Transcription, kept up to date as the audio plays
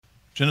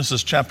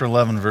Genesis chapter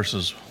 11,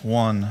 verses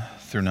 1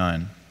 through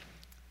 9.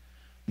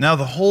 Now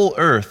the whole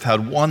earth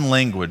had one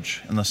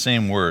language and the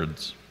same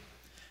words.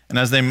 And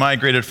as they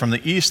migrated from the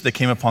east, they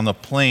came upon the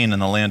plain in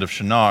the land of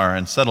Shinar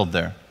and settled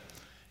there.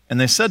 And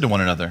they said to one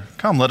another,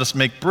 "Come, let us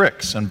make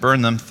bricks and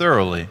burn them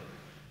thoroughly."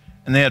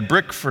 And they had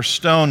brick for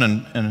stone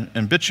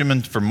and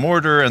bitumen for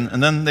mortar.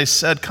 And then they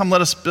said, "Come, let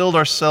us build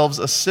ourselves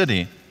a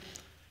city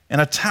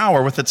and a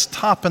tower with its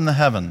top in the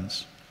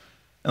heavens.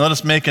 And let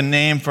us make a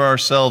name for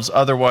ourselves,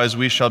 otherwise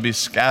we shall be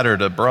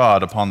scattered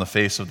abroad upon the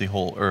face of the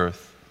whole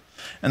earth."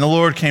 And the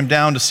Lord came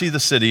down to see the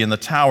city and the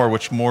tower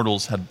which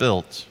mortals had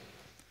built.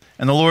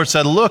 And the Lord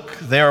said, "Look,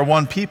 they are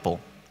one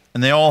people,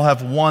 and they all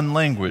have one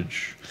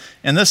language.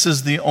 And this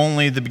is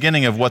only the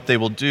beginning of what they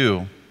will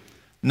do.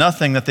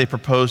 Nothing that they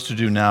propose to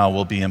do now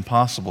will be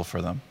impossible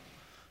for them.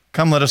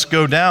 Come, let us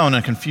go down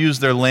and confuse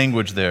their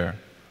language there,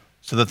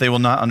 so that they will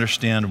not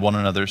understand one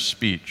another's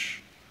speech."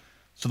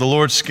 So the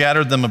Lord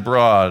scattered them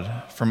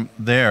abroad from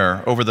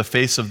there over the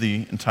face of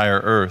the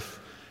entire earth,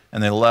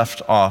 and they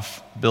left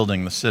off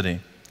building the city.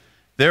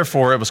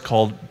 Therefore it was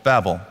called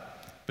Babel,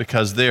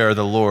 because there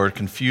the Lord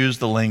confused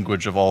the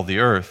language of all the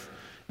earth,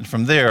 and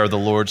from there the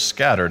Lord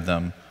scattered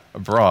them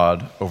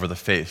abroad over the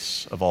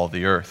face of all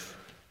the earth.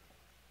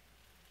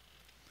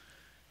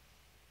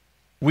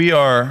 We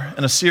are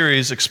in a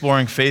series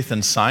exploring faith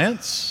and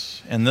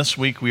science, and this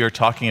week we are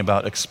talking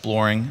about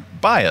exploring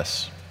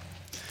bias.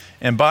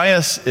 And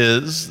bias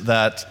is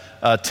that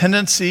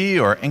tendency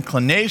or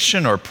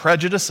inclination or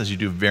prejudice, as you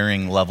do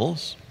varying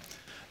levels,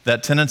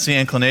 that tendency,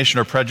 inclination,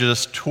 or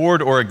prejudice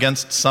toward or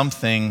against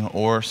something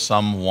or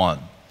someone.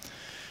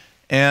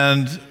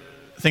 And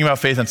thinking about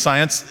faith and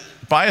science,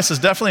 bias is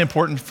definitely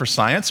important for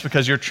science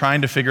because you're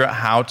trying to figure out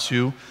how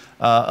to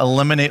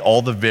eliminate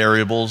all the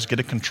variables, get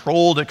a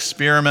controlled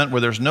experiment where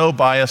there's no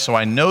bias so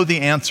I know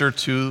the answer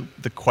to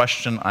the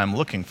question I'm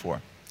looking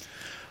for.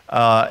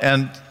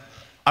 And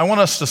I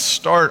want us to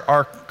start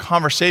our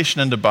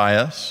conversation into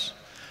bias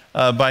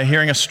by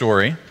hearing a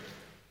story.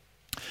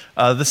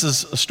 This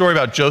is a story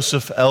about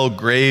Joseph L.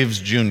 Graves,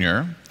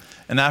 Jr.,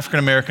 an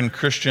African-American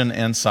Christian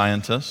and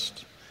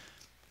scientist.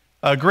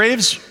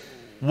 Graves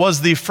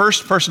was the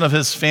first person of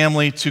his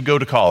family to go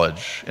to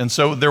college, and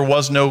so there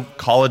was no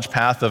college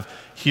path of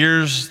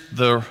here's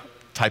the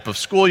type of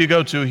school you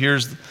go to,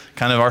 here's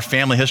kind of our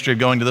family history of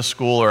going to this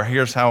school, or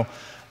here's how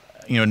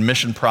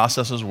admission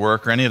processes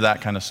work, or any of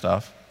that kind of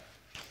stuff.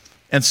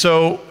 And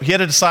so he had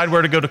to decide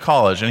where to go to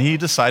college, and he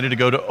decided to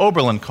go to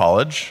Oberlin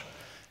College.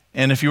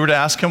 And if you were to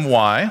ask him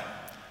why,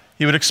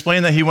 he would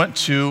explain that he went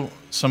to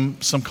some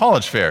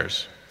college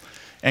fairs.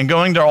 And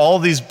going to all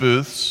these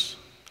booths,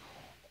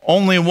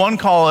 only one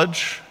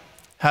college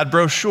had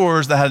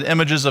brochures that had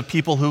images of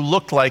people who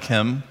looked like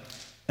him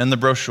in the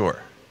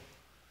brochure.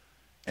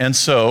 And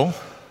so,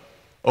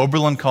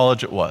 Oberlin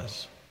College it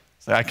was.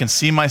 So I can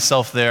see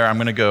myself there, I'm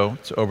going to go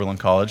to Oberlin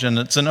College, and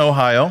it's in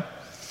Ohio.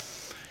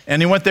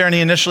 And he went there and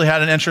he initially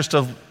had an interest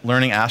of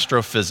learning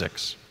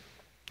astrophysics.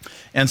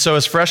 And so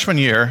his freshman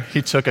year,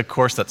 he took a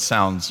course that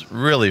sounds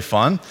really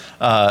fun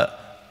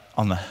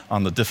on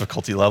the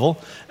difficulty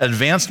level,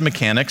 Advanced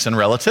Mechanics and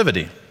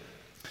Relativity.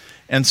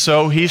 And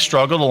so he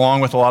struggled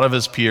along with a lot of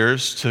his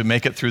peers to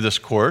make it through this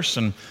course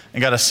and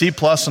got a C+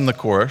 in the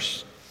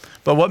course.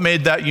 But what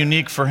made that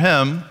unique for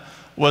him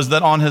was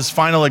that on his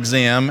final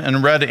exam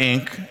in red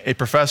ink, a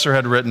professor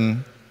had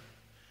written,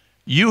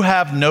 "You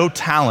have no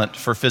talent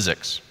for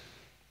physics.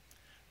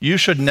 You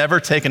should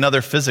never take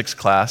another physics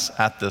class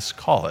at this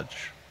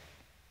college."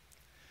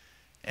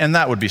 And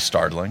that would be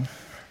startling,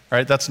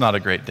 right? That's not a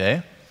great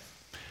day.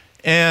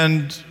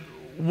 And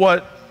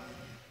what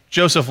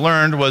Joseph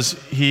learned was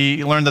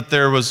he learned that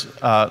there was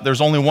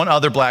only one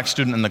other black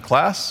student in the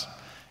class,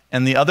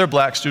 and the other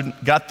black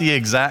student got the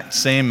exact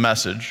same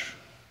message.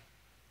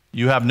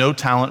 You have no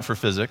talent for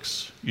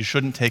physics. You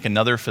shouldn't take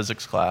another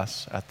physics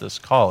class at this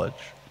college.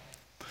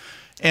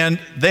 And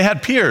they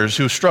had peers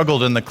who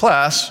struggled in the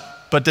class,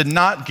 but did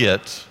not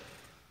get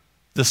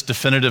this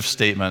definitive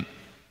statement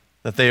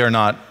that they are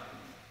not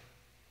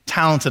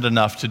talented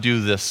enough to do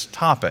this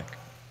topic.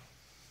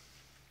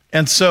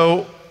 And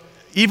so,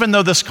 even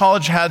though this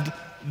college had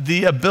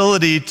the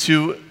ability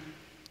to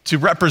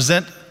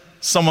represent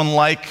someone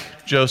like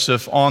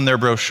Joseph on their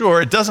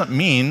brochure, it doesn't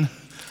mean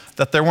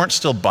that there weren't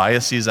still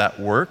biases at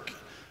work,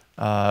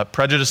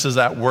 prejudices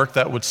at work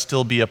that would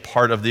still be a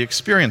part of the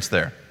experience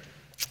there.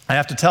 I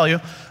have to tell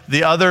you,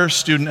 the other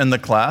student in the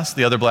class,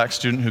 the other black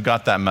student who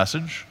got that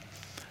message,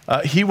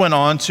 he went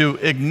on to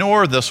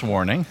ignore this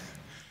warning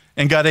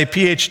and got a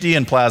PhD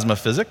in plasma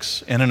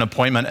physics and an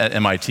appointment at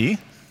MIT,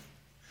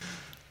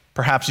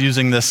 perhaps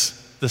using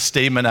this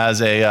statement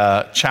as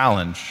a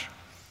challenge.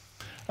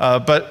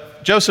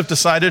 But Joseph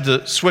decided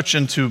to switch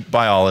into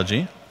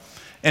biology,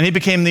 and he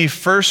became the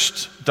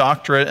first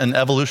doctorate in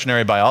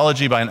evolutionary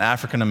biology by an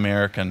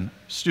African-American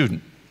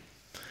student.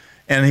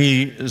 And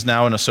he is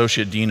now an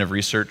associate dean of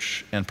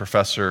research and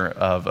professor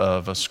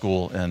of a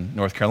school in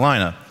North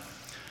Carolina.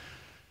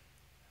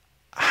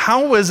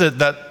 How is it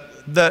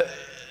that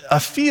a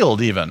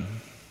field even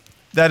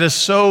that is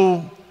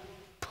so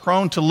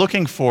prone to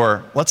looking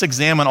for, let's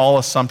examine all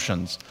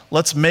assumptions.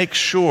 Let's make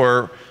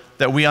sure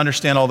that we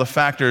understand all the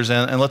factors,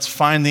 and let's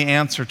find the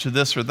answer to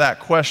this or that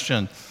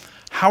question.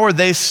 How are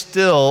they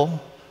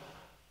still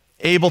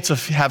able to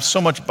have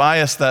so much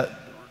bias that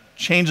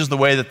changes the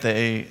way that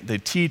they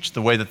teach,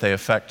 the way that they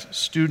affect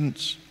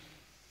students?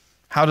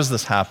 How does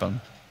this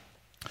happen?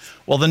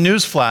 Well, the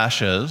news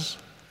flash is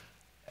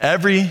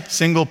every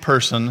single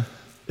person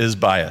is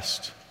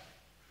biased.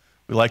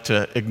 We like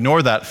to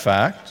ignore that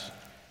fact,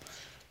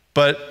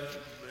 but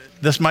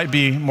this might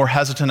be more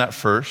hesitant at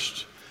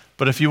first.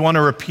 But if you want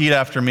to repeat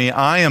after me,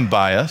 I am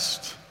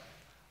biased.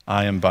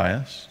 I am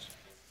biased.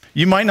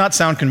 You might not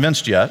sound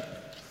convinced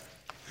yet,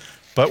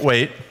 but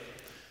wait.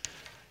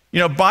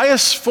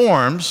 Bias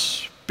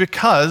forms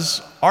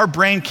because our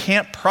brain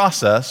can't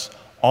process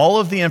all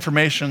of the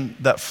information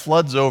that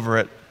floods over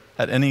it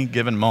at any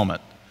given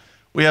moment.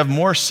 We have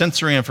more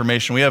sensory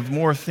information. We have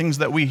more things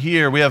that we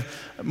hear. We have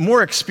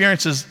more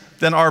experiences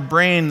than our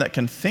brain that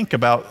can think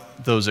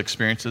about those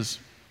experiences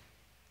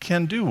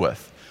can do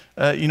with.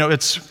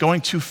 It's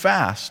going too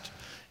fast.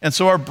 And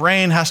so our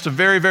brain has to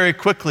very, very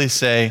quickly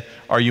say,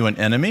 are you an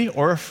enemy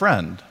or a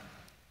friend?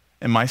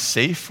 Am I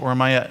safe or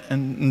am I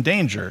in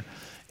danger?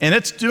 And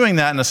it's doing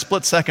that in a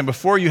split second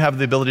before you have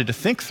the ability to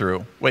think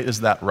through, wait,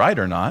 is that right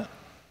or not?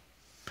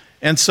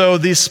 And so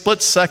these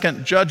split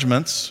second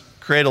judgments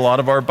create a lot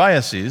of our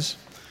biases.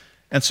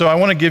 And so I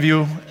want to give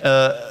you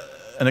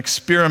an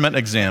experiment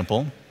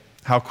example,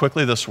 how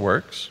quickly this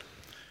works.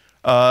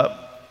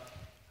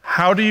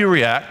 How do you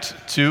react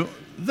to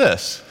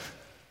this?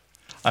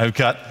 I've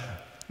got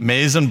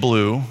Maize and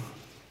Blue,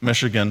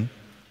 Michigan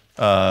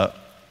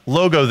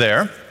logo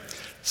there.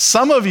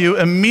 Some of you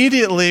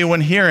immediately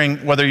when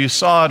hearing, whether you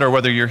saw it or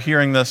whether you're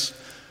hearing this,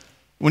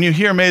 when you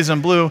hear Maize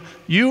and Blue,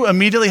 you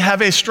immediately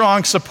have a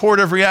strong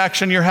supportive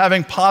reaction. You're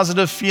having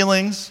positive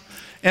feelings.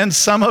 And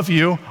some of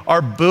you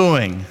are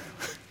booing,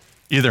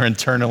 either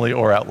internally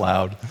or out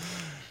loud.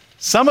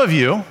 Some of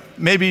you,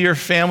 maybe you're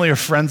family or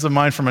friends of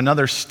mine from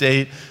another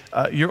state,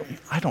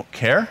 I don't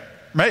care,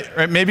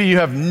 right? Maybe you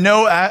have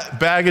no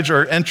baggage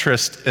or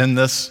interest in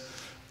this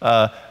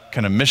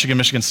kind of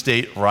Michigan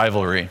State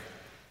rivalry.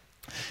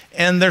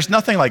 And there's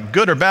nothing like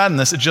good or bad in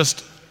this. It's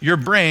just your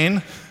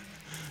brain,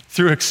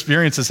 through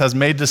experiences, has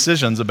made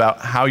decisions about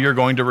how you're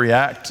going to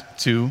react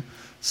to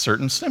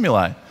certain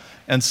stimuli.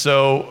 And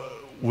so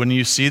when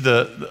you see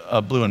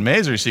the blue and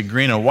maize or you see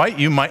green and white,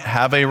 you might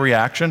have a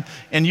reaction,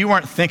 and you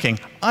aren't thinking,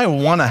 I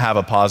want to have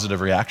a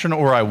positive reaction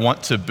or I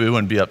want to boo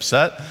and be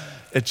upset.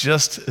 It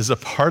just is a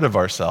part of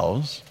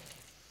ourselves.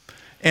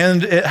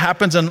 And it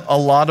happens in a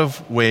lot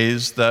of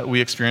ways that we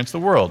experience the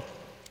world,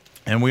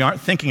 and we aren't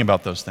thinking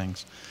about those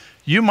things.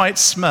 You might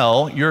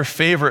smell your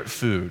favorite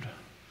food,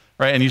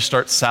 right? And you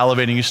start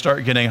salivating, you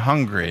start getting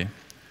hungry.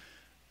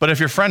 But if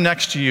your friend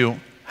next to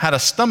you had a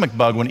stomach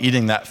bug when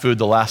eating that food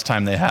the last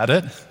time they had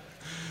it,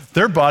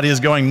 their body is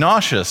going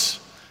nauseous,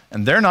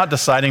 and they're not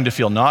deciding to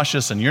feel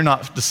nauseous, and you're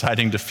not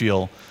deciding to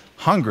feel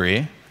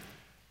hungry.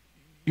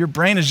 Your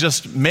brain is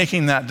just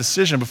making that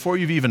decision before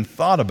you've even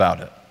thought about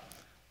it.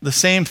 The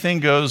same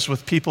thing goes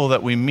with people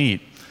that we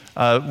meet.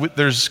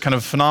 There's kind of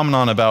a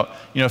phenomenon about,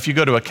 if you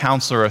go to a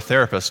counselor or a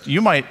therapist,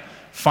 you might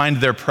find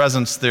their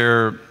presence,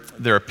 their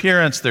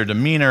appearance, their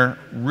demeanor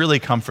really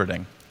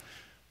comforting.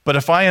 But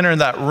if I enter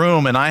that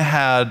room and I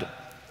had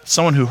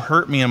someone who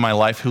hurt me in my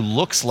life who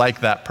looks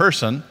like that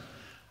person,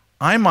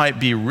 I might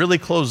be really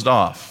closed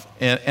off.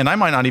 And I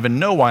might not even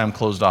know why I'm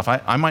closed off.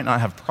 I might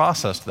not have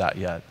processed that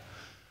yet.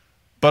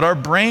 But our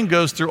brain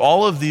goes through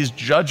all of these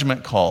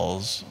judgment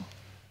calls,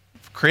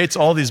 creates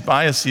all these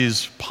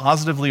biases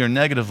positively or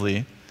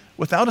negatively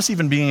without us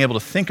even being able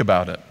to think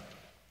about it.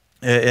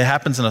 It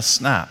happens in a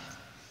snap.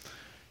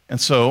 And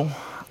so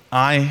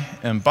I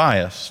am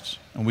biased,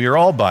 and we are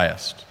all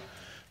biased,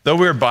 though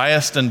we're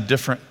biased in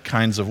different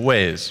kinds of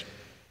ways.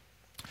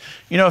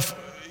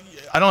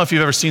 I don't know if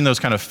you've ever seen those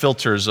kind of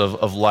filters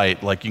of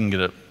light, like you can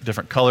get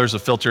different colors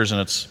of filters,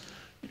 and it's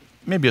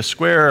maybe a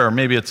square or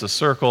maybe it's a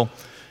circle.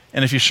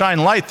 And if you shine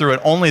light through it,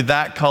 only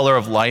that color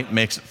of light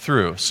makes it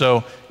through.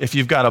 So if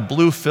you've got a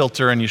blue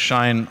filter and you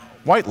shine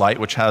white light,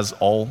 which has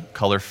all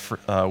color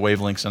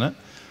wavelengths in it,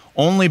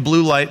 only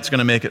blue light's going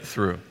to make it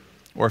through.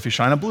 Or if you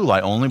shine a blue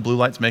light, only blue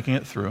light's making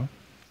it through.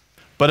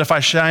 But if I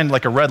shine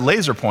like a red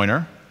laser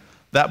pointer,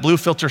 that blue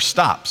filter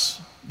stops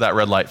that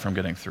red light from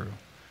getting through.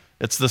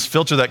 It's this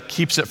filter that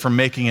keeps it from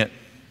making it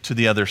to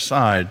the other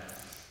side.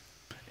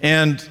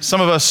 And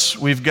some of us,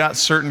 we've got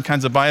certain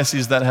kinds of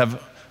biases that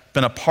have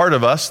been a part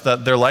of us,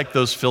 that they're like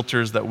those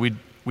filters that we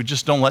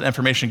just don't let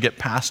information get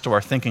past to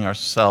our thinking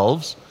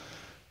ourselves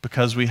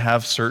because we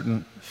have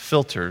certain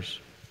filters.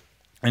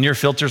 And your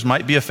filters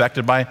might be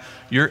affected by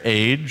your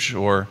age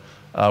or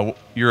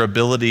your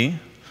ability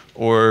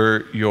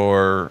or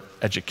your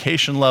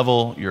education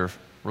level, your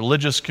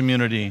religious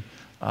community,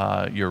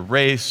 your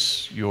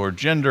race, your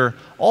gender.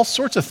 All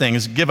sorts of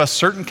things give us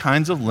certain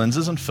kinds of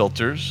lenses and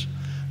filters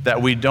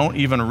that we don't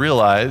even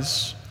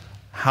realize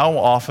how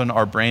often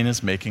our brain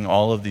is making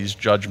all of these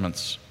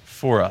judgments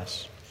for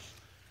us.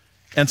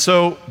 And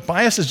so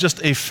bias is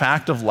just a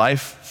fact of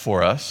life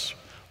for us.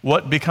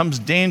 What becomes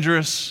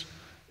dangerous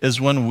is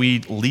when we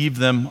leave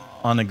them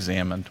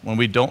unexamined, when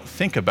we don't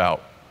think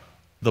about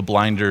the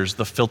blinders,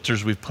 the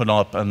filters we've put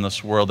up in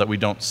this world that we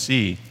don't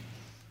see.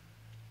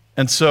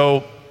 And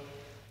so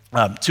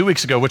 2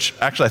 weeks ago, which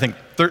actually I think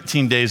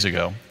 13 days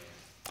ago,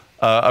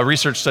 a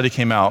research study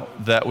came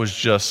out that was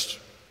just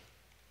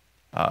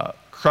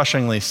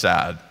crushingly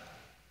sad.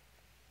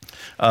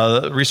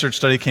 A research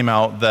study came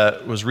out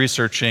that was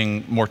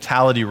researching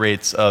mortality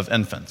rates of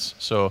infants.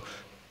 So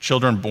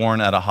children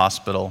born at a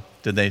hospital,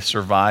 did they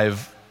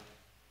survive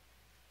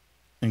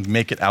and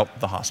make it out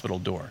the hospital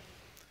door?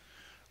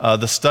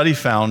 The study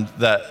found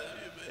that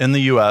in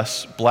the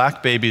US,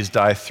 black babies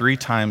die 3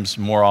 times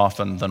more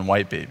often than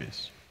white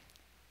babies,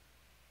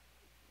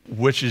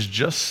 which is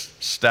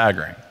just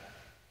staggering.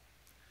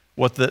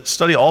 What the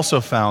study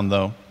also found,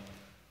 though,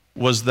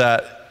 was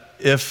that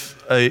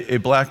if a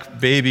black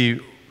baby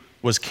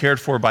was cared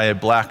for by a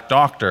black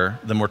doctor,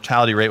 the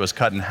mortality rate was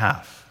cut in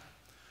half.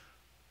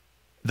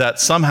 That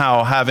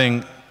somehow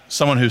having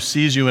someone who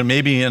sees you and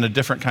maybe in a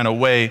different kind of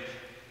way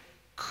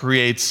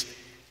creates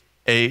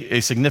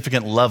a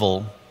significant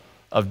level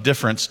of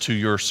difference to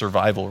your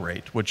survival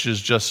rate, which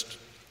is just,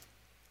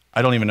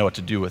 I don't even know what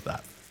to do with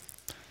that.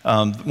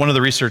 One of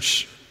the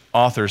research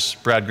authors,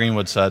 Brad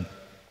Greenwood, said,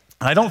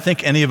 "I don't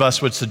think any of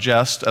us would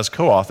suggest as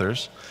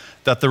co-authors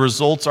that the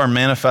results are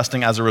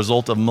manifesting as a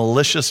result of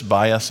malicious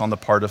bias on the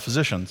part of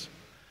physicians.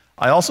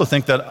 I also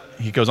think that,"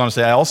 he goes on to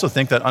say, "I also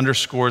think that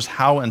underscores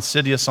how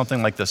insidious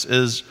something like this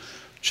is.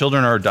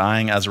 Children are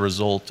dying as a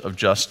result of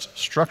just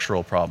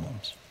structural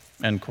problems,"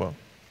 end quote.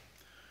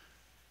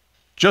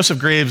 Joseph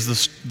Graves,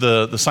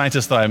 the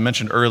scientist that I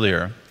mentioned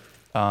earlier,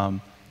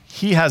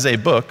 he has a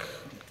book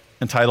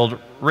entitled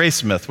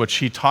Race Myth, which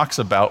he talks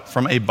about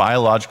from a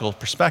biological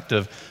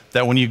perspective,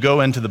 that when you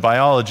go into the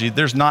biology,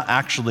 there's not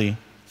actually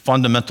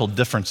fundamental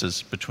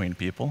differences between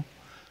people,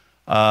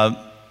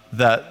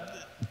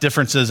 that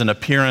differences in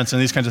appearance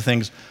and these kinds of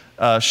things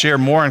share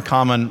more in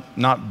common,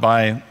 not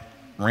by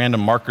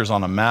random markers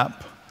on a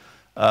map,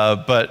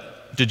 but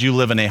did you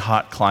live in a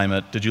hot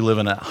climate? Did you live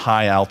in a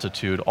high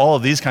altitude? All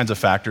of these kinds of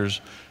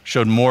factors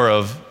showed more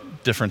of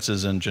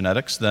differences in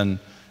genetics than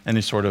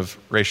any sort of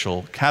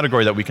racial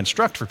category that we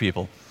construct for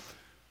people.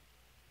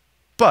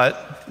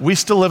 But we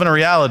still live in a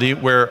reality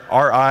where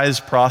our eyes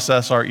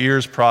process, our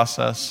ears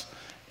process,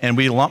 and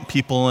we lump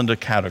people into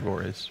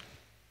categories.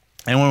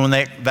 And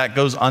when that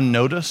goes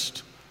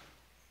unnoticed,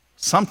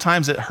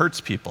 sometimes it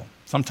hurts people.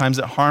 Sometimes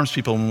it harms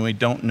people when we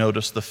don't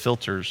notice the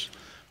filters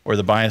or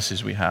the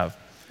biases we have.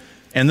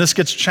 And this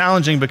gets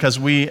challenging because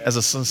we, as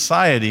a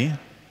society,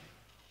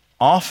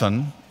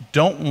 often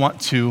don't want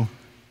to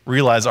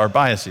realize our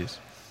biases.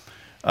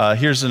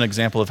 Here's an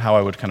example of how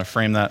I would kind of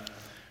frame that.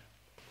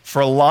 For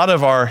a lot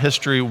of our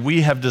history,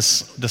 we have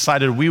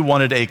decided we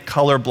wanted a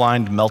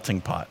colorblind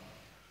melting pot.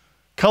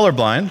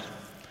 Colorblind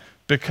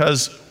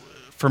because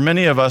for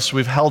many of us,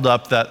 we've held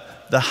up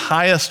that the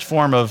highest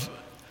form of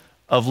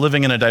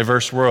living in a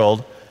diverse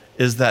world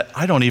is that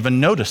I don't even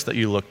notice that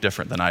you look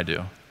different than I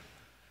do.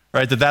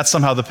 Right? That's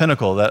somehow the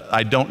pinnacle, that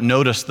I don't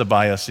notice the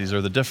biases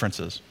or the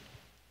differences.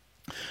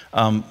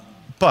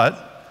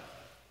 But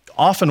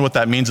often what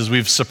that means is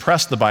we've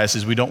suppressed the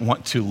biases. We don't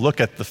want to look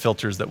at the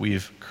filters that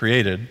we've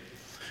created.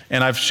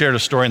 And I've shared a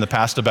story in the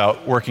past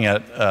about working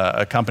at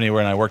a company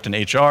where I worked in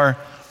HR,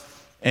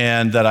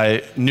 and that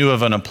I knew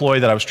of an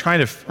employee that I was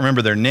trying to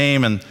remember their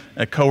name, and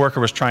a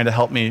coworker was trying to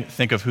help me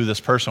think of who this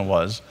person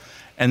was.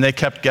 And they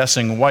kept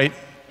guessing white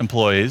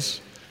employees,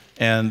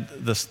 and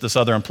this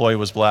other employee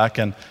was black,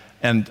 and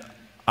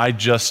I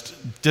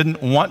just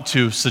didn't want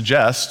to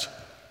suggest,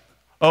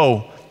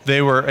 oh,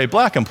 they were a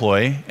black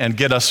employee, and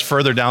get us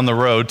further down the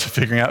road to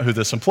figuring out who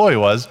this employee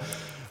was.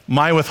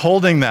 My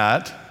withholding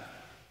that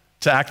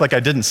to act like I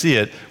didn't see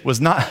it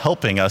was not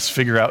helping us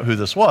figure out who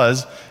this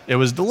was. It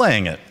was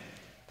delaying it.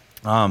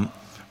 But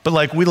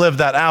like we live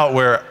that out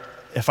where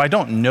if I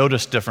don't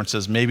notice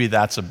differences, maybe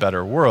that's a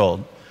better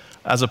world,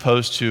 as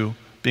opposed to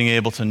being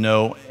able to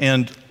know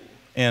and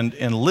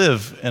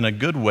live in a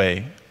good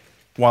way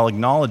while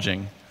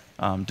acknowledging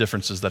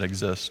differences that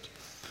exist.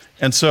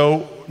 And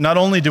so not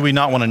only do we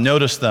not want to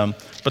notice them,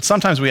 but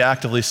sometimes we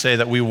actively say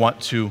that we want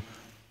to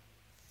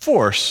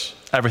force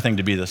everything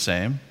to be the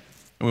same.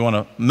 And we want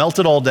to melt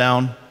it all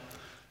down,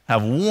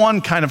 have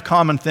one kind of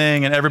common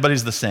thing, and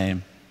everybody's the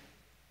same.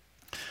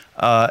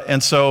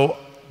 And so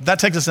that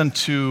takes us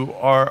into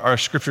our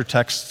scripture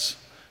texts.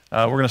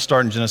 We're going to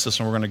start in Genesis,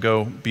 and we're going to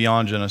go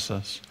beyond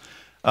Genesis.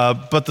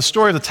 But the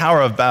story of the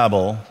Tower of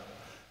Babel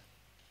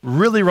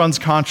really runs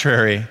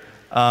contrary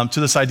to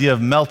this idea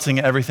of melting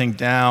everything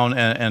down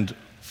and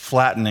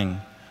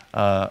flattening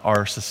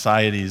our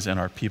societies and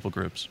our people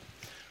groups.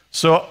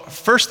 So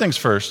first things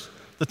first,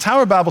 the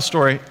Tower of Babel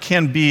story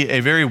can be a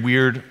very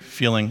weird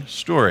feeling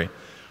story.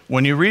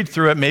 When you read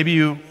through it, maybe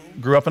you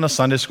grew up in a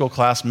Sunday school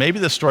class, maybe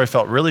this story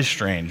felt really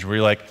strange, where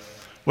you're like,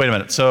 wait a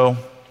minute, so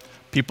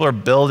people are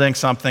building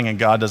something and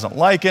God doesn't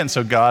like it, and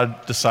so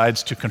God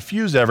decides to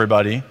confuse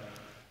everybody,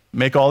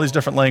 make all these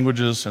different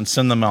languages and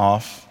send them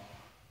off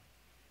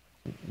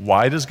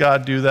Why does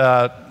God do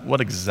that?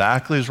 What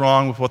exactly is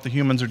wrong with what the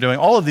humans are doing?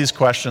 All of these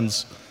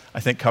questions, I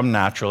think, come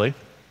naturally.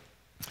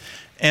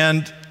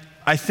 And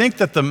I think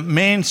that the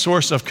main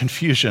source of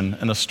confusion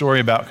in a story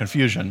about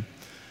confusion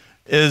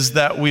is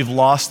that we've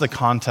lost the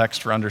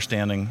context for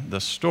understanding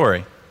this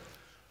story.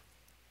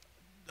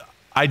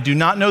 I do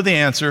not know the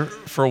answer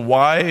for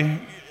why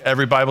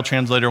every Bible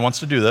translator wants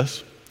to do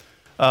this,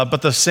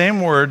 but the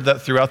same word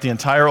that throughout the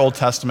entire Old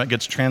Testament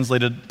gets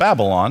translated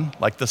Babylon,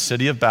 like the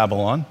city of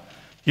Babylon,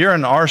 here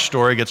in our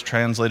story gets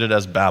translated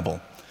as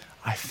Babel.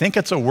 I think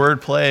it's a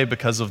word play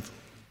because of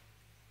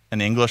in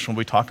English when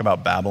we talk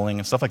about babbling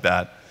and stuff like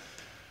that.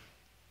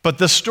 But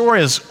this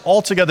story is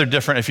altogether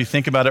different if you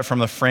think about it from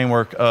the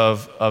framework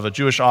of a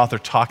Jewish author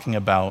talking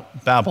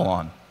about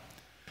Babylon.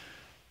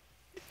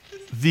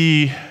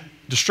 The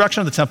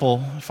destruction of the temple,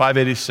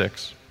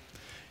 586,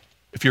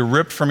 if you're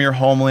ripped from your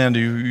homeland,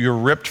 you're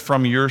ripped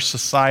from your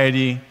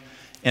society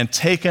and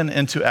taken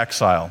into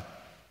exile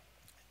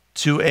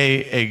to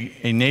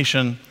a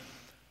nation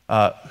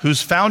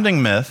whose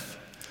founding myth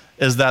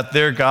is that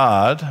their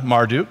god,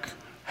 Marduk,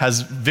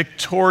 has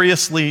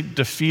victoriously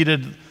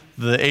defeated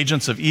the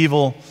agents of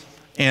evil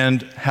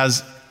and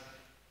has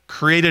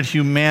created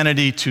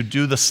humanity to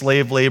do the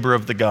slave labor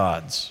of the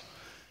gods.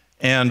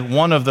 And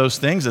one of those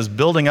things is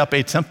building up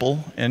a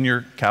temple in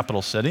your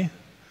capital city.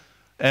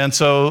 And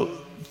so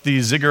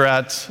the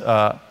ziggurat,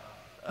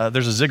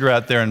 there's a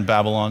ziggurat there in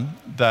Babylon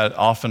that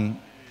often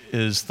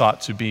is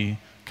thought to be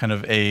kind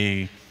of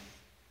a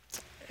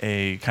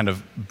kind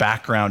of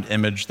background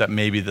image that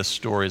maybe this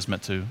story is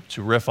meant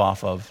to riff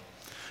off of.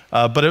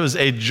 But it was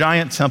a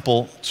giant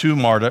temple to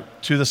Marduk,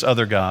 to this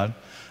other god,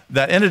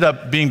 that ended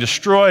up being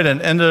destroyed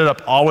and ended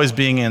up always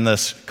being in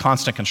this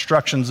constant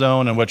construction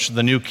zone in which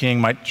the new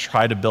king might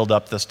try to build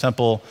up this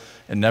temple.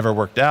 It never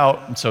worked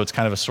out, and so it's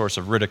kind of a source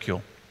of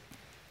ridicule.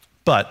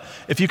 But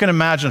if you can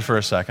imagine for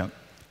a second,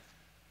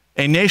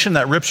 a nation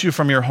that rips you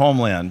from your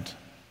homeland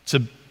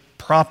to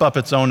prop up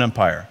its own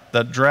empire,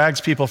 that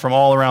drags people from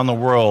all around the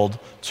world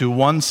to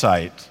one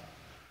site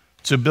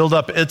to build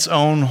up its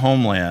own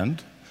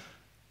homeland,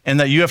 and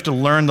that you have to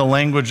learn the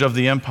language of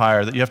the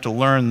empire, that you have to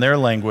learn their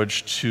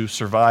language to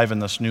survive in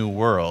this new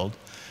world.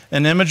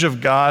 An image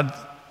of God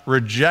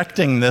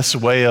rejecting this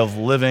way of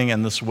living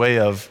and this way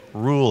of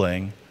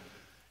ruling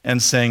and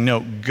saying,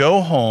 no,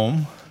 go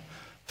home,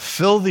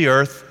 fill the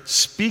earth,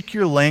 speak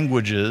your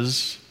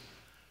languages.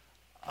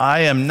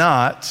 I am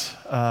not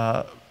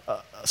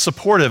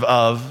supportive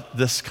of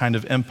this kind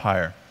of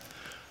empire.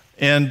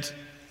 And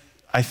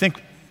I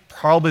think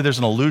probably there's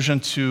an allusion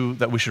to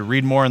that we should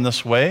read more in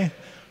this way.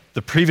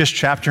 The previous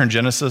chapter in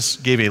Genesis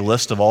gave a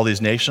list of all these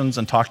nations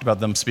and talked about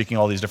them speaking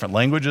all these different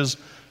languages.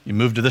 You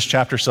move to this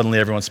chapter, suddenly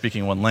everyone's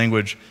speaking one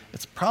language.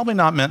 It's probably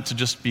not meant to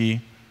just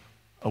be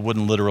a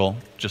wooden literal,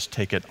 just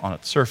take it on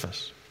its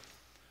surface.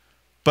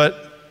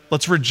 But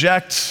let's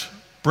reject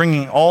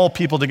bringing all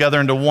people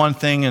together into one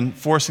thing and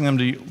forcing them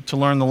to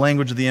learn the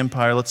language of the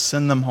empire. Let's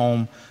send them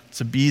home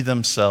to be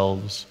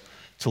themselves,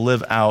 to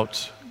live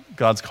out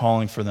God's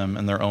calling for them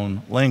in their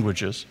own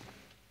languages.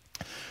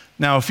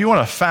 Now, if you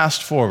want to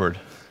fast forward,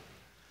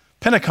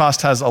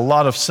 Pentecost has a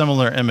lot of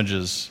similar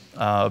images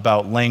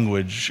about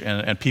language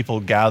and people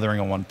gathering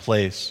in one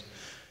place.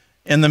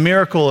 And the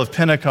miracle of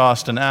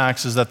Pentecost in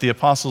Acts is that the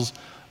apostles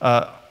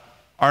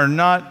are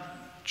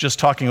not just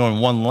talking in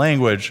one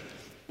language,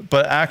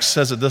 but Acts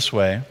says it this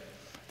way,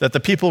 that the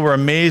people were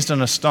amazed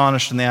and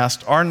astonished, and they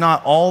asked, are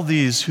not all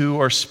these who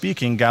are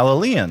speaking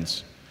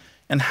Galileans?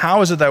 And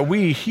how is it that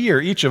we hear,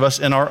 each of us,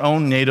 in our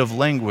own native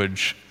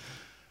language?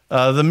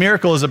 The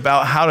miracle is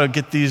about how to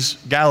get these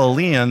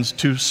Galileans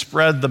to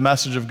spread the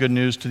message of good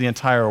news to the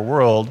entire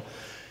world,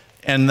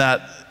 and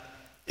that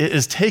it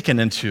is taken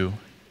into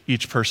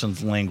each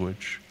person's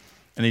language,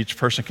 and each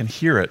person can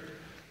hear it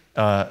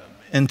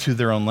into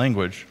their own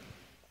language.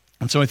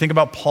 And so when we think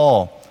about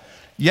Paul,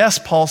 yes,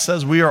 Paul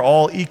says we are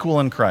all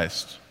equal in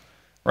Christ,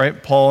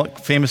 right? Paul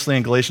famously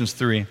in Galatians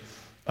 3,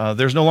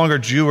 there's no longer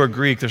Jew or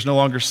Greek, there's no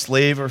longer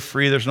slave or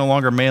free, there's no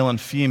longer male and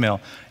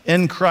female.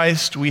 In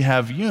Christ we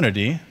have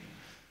unity.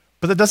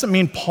 But that doesn't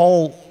mean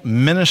Paul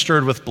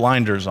ministered with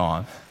blinders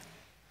on.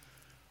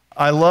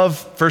 I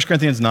love 1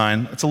 Corinthians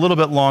 9. It's a little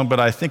bit long, but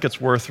I think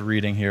it's worth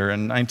reading here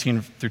in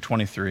 19 through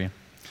 23.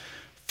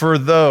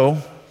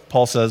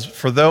 Paul says,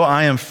 for though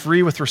I am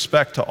free with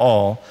respect to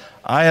all,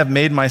 I have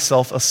made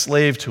myself a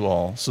slave to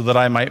all, so that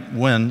I might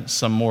win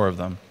some more of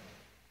them.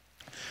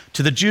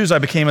 To the Jews I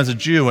became as a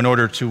Jew in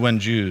order to win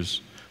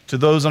Jews. To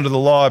those under the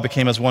law I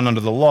became as one under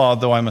the law,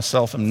 though I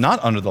myself am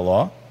not under the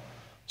law,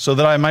 so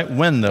that I might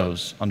win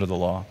those under the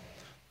law.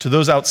 To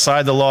those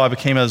outside the law, I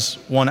became as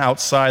one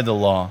outside the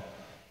law,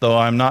 though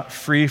I'm not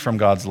free from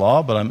God's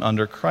law, but I'm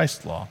under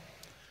Christ's law,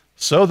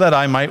 so that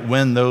I might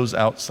win those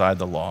outside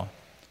the law.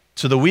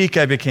 To the weak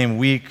I became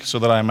weak, so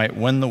that I might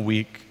win the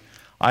weak.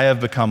 I have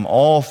become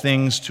all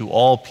things to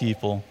all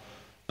people,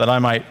 that I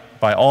might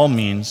by all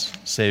means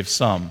save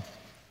some.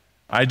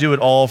 I do it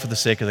all for the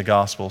sake of the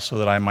gospel, so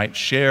that I might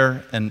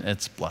share in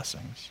its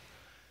blessings.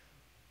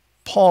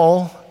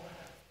 Paul,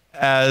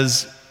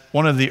 as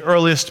one of the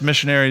earliest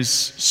missionaries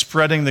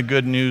spreading the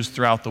good news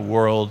throughout the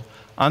world,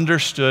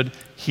 understood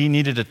he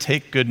needed to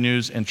take good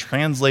news and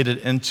translate it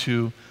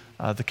into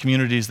the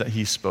communities that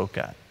he spoke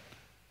at.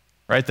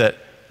 Right? That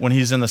when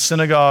he's in the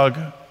synagogue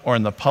or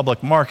in the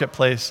public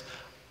marketplace,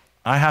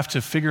 I have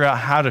to figure out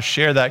how to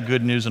share that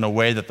good news in a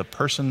way that the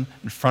person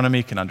in front of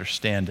me can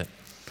understand it.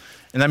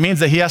 And that means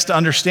that he has to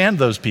understand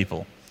those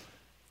people.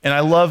 And I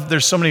love,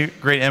 there's so many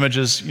great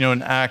images,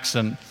 in Acts,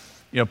 and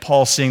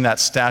Paul seeing that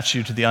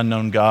statue to the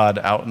unknown God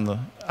out in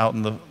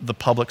the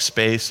public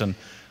space, and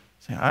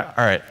saying, all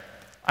right,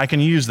 I can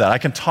use that. I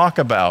can talk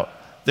about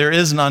there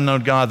is an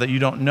unknown God that you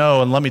don't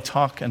know, and let me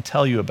talk and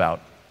tell you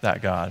about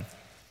that God.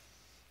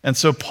 And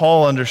so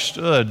Paul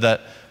understood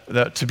that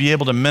to be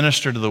able to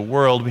minister to the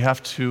world, we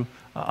have to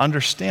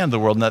understand the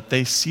world, and that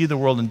they see the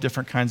world in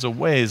different kinds of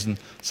ways. And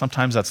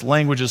sometimes that's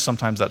languages,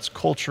 sometimes that's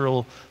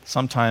cultural,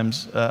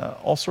 sometimes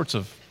all sorts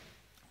of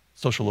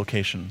social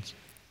locations.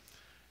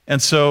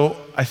 And so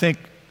I think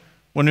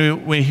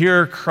when we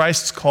hear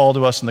Christ's call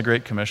to us in the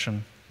Great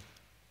Commission,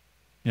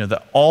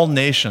 that all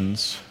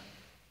nations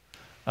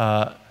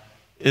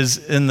is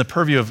in the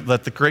purview of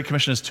that the Great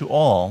Commission is to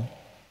all,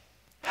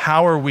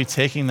 how are we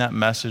taking that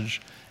message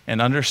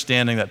and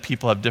understanding that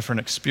people have different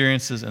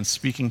experiences and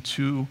speaking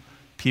to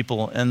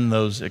people in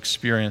those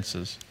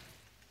experiences?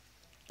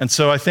 And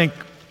so I think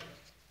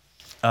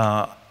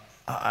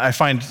I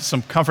find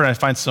some comfort, and I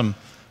find some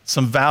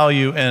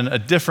value in a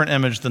different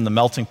image than the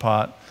melting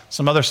pot.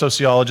 Some other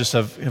sociologists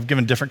have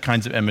given different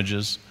kinds of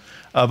images,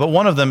 but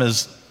one of them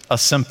is a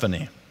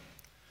symphony.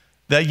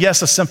 That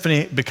yes, a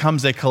symphony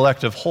becomes a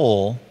collective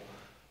whole,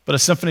 but a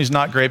symphony is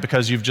not great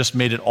because you've just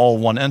made it all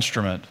one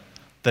instrument.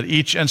 That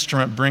each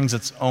instrument brings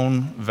its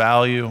own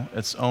value,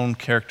 its own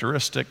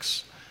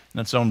characteristics,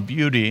 and its own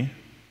beauty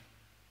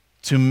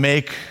to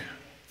make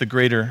the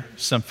greater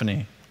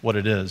symphony what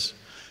it is.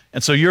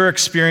 And so your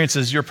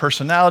experiences, your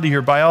personality,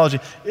 your biology,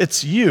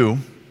 it's you,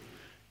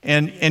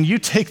 and you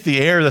take the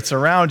air that's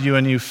around you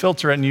and you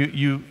filter it, and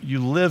you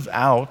live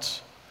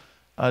out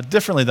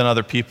differently than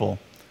other people.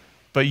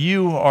 But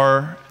you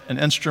are an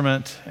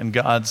instrument in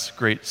God's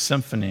great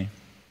symphony.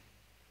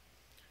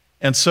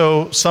 And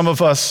so some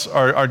of us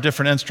are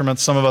different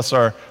instruments. Some of us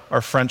are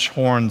French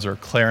horns or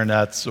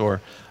clarinets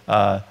or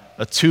a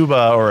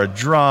tuba or a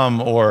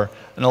drum or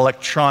an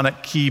electronic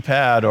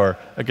keypad or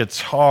a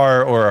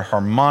guitar or a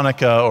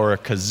harmonica or a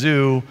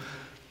kazoo.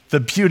 The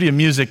beauty of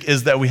music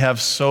is that we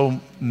have so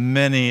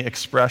many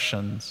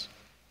expressions.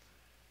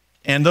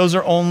 And those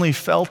are only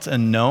felt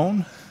and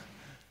known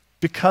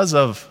because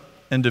of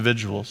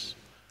individuals.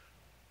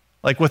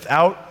 Like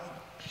without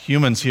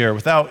humans here,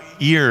 without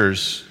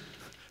ears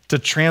to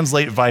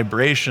translate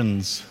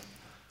vibrations,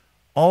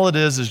 all it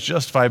is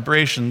just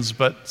vibrations,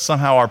 but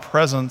somehow our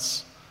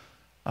presence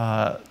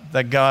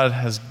that God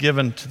has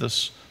given to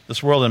this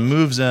world and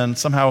moves in,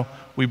 somehow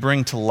we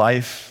bring to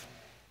life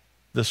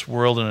this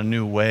world in a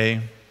new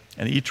way,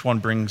 and each one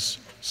brings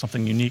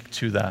something unique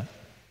to that.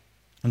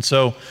 And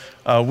so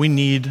we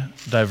need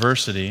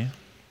diversity,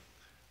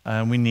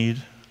 and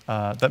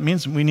that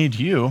means we need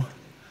you,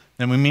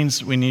 and it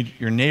means we need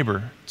your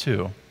neighbor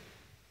too.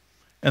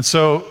 And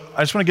so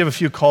I just want to give a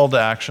few call to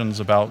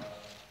actions about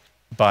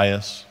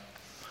bias.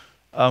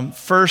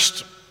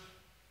 First,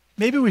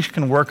 maybe we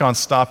can work on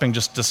stopping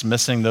just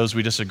dismissing those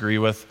we disagree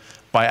with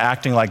by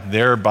acting like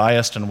they're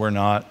biased and we're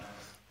not.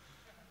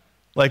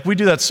 Like we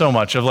do that so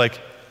much of like,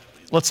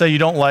 let's say you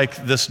don't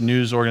like this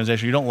news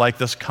organization, you don't like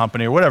this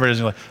company or whatever it is,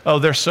 and you're like, oh,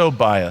 they're so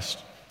biased.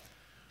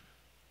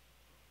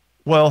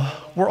 Well,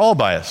 we're all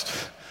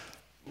biased.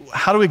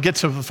 How do we get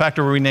to the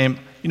factor where we name,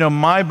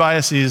 my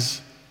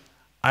biases,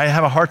 I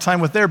have a hard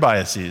time with their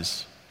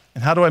biases.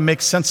 And how do I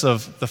make sense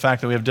of the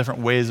fact that we have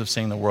different ways of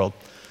seeing the world?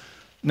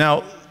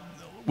 Now,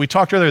 we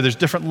talked earlier, there's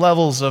different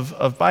levels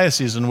of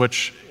biases in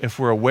which if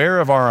we're aware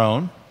of our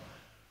own,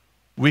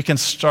 we can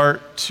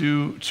start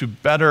to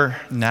better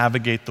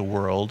navigate the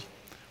world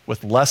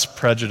with less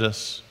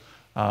prejudice,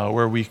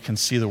 where we can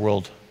see the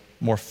world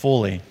more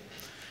fully.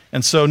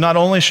 And so not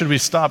only should we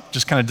stop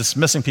just kind of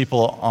dismissing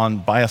people on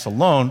bias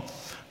alone,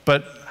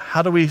 but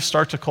how do we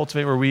start to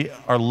cultivate where we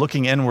are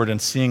looking inward and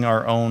seeing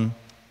our own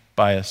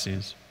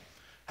biases?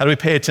 How do we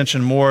pay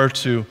attention more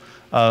to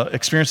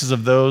experiences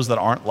of those that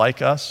aren't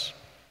like us,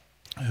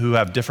 who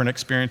have different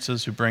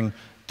experiences, who bring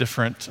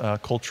different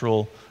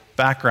cultural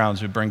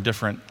backgrounds, who bring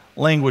different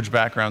language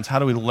backgrounds? How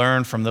do we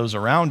learn from those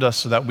around us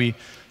so that we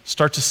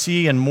start to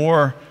see in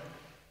more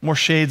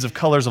shades of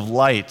colors of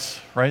light,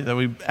 right? That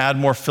we add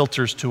more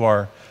filters to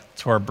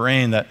our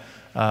brain that,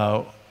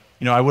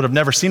 I would have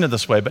never seen it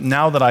this way, but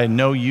now that I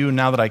know you,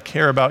 now that I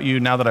care about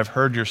you, now that I've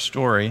heard your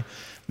story,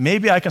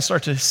 maybe I can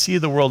start to see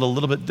the world a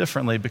little bit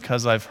differently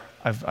because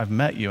I've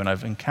met you and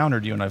I've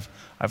encountered you and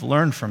I've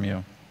learned from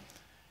you.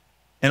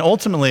 And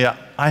ultimately,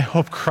 I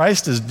hope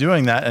Christ is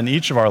doing that in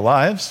each of our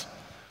lives.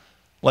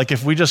 Like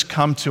if we just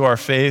come to our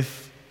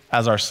faith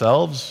as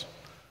ourselves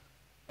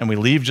and we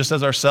leave just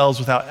as ourselves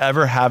without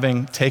ever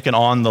having taken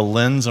on the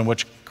lens in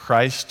which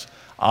Christ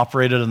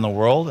operated in the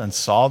world and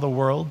saw the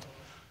world,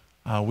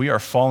 we are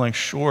falling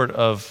short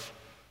of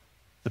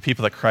the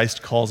people that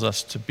Christ calls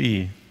us to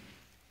be.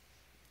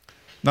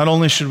 Not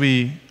only should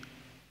we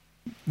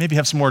maybe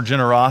have some more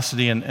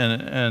generosity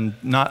and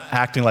not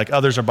acting like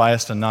others are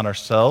biased and not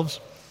ourselves,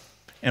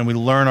 and we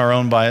learn our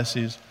own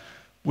biases,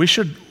 we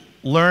should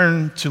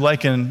learn to,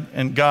 like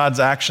in God's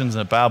actions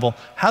at Babel,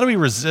 how do we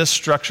resist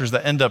structures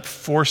that end up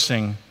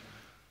forcing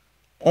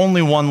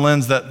only one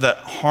lens that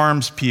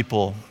harms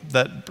people,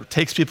 that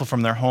takes people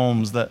from their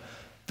homes, that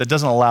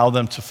doesn't allow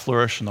them to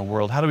flourish in the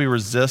world? How do we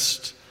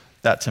resist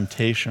that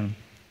temptation?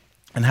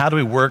 And how do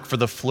we work for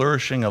the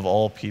flourishing of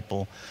all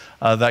people,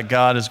 that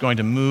God is going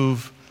to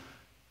move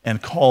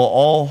and call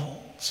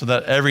all so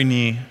that every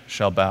knee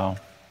shall bow?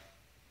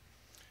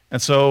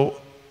 And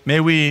so may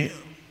we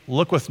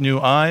look with new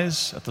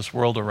eyes at this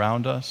world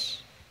around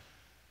us.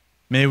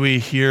 May we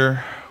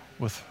hear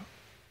with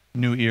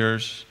new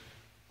ears.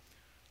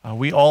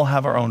 We all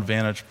have our own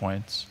vantage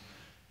points.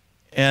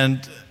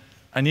 And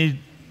I need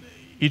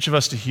each of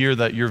us to hear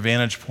that your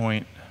vantage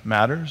point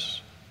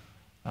matters.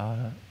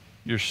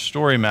 Your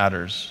story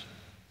matters.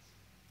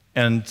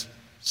 And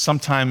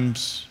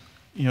sometimes,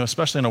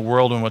 especially in a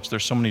world in which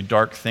there's so many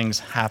dark things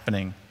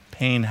happening,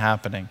 pain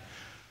happening,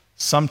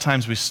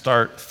 sometimes we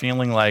start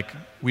feeling like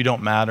we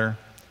don't matter,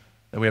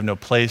 that we have no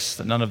place,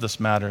 that none of this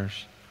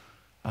matters.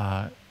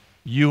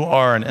 You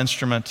are an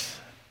instrument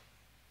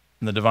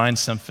in the divine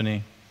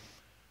symphony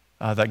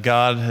that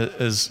God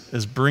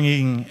is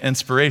bringing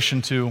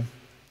inspiration to,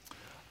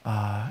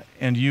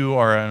 and you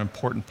are an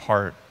important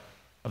part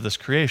of this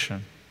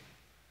creation.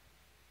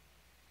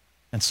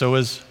 And so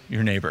is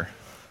your neighbor.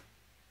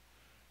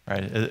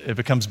 Right? It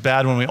becomes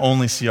bad when we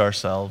only see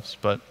ourselves,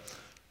 but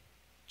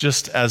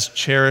just as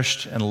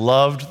cherished and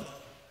loved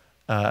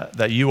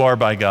that you are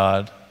by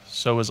God,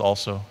 so is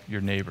also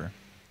your neighbor.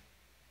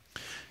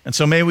 And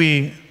so may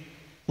we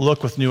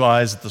look with new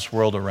eyes at this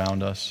world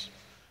around us.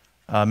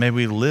 May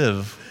we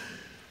live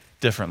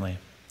differently.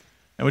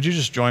 And would you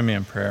just join me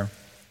in prayer?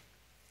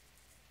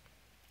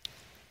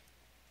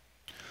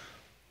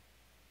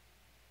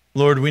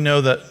 Lord, we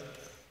know that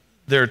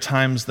there are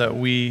times that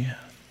we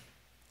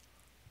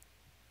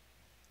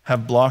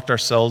have blocked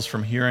ourselves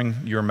from hearing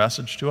your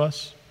message to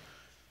us,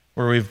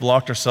 where we've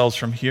blocked ourselves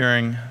from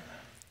hearing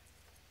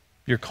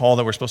your call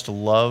that we're supposed to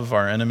love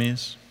our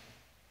enemies,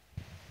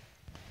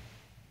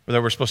 or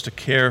that we're supposed to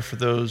care for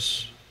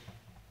those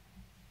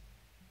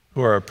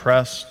who are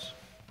oppressed.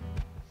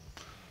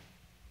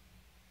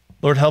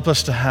 Lord, help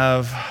us to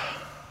have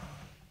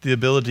the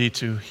ability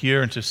to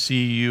hear and to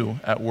see you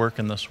at work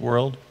in this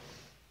world.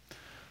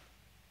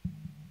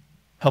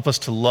 Help us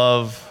to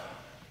love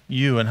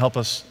you and help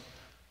us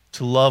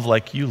to love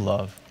like you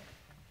love.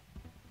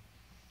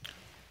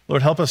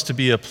 Lord, help us to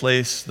be a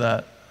place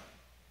that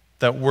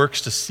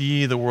works to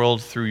see the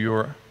world through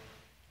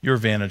your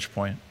vantage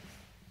point.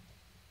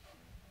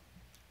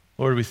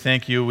 Lord, we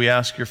thank you. We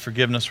ask your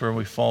forgiveness where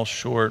we fall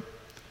short,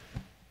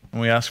 and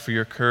we ask for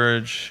your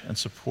courage and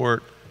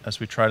support as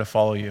we try to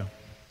follow you.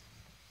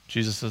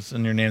 Jesus, it's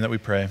in your name that we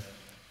pray.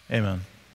 Amen.